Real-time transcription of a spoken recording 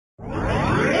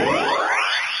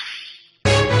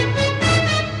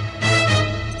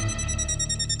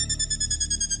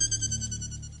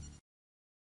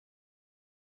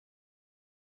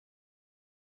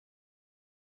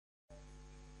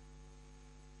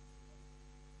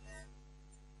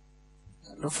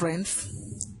Hello friends,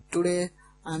 today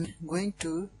I'm going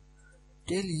to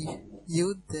tell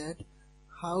you that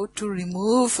how to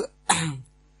remove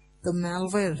the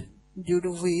malware due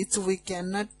to which we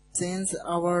cannot change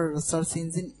our search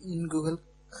engine in Google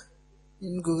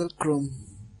Chrome.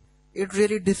 It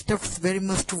really disturbs very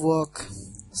much to work.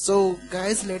 So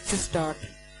guys, let's start.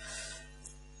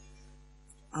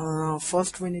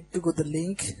 First we need to go the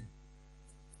link.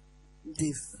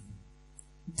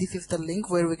 This is the link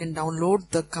where we can download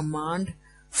the command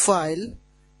file.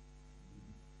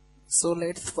 So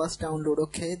let's first download.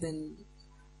 Okay, then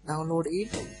download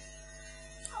it.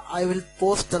 I will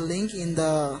post the link in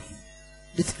the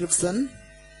description.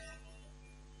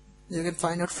 You can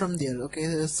find out from there.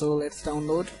 Okay, so let's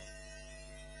download.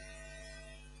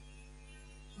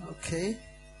 Okay,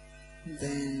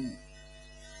 then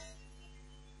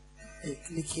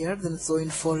click here, then show in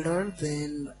folder,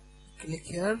 then click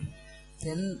here,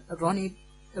 then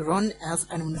run as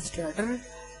administrator.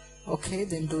 Okay,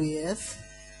 then do yes.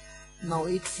 Now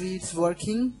it is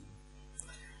working.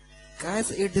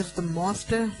 Guys, it is the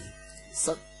most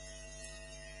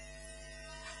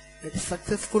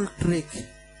successful trick.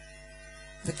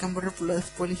 The computer plus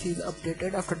policy is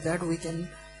updated. After that we can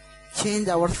change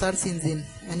our search engine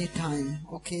anytime.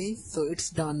 Okay, so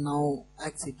it's done. Now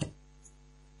exit.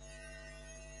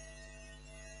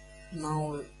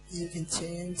 Now you can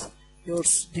change your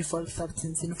default search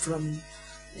engine from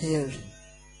here.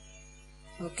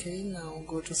 Okay, now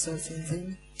go to search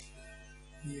engine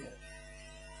here.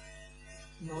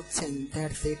 Now change.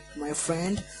 That's it, my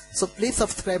friend. So please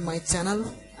subscribe my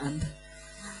channel and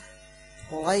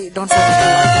don't forget to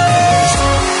like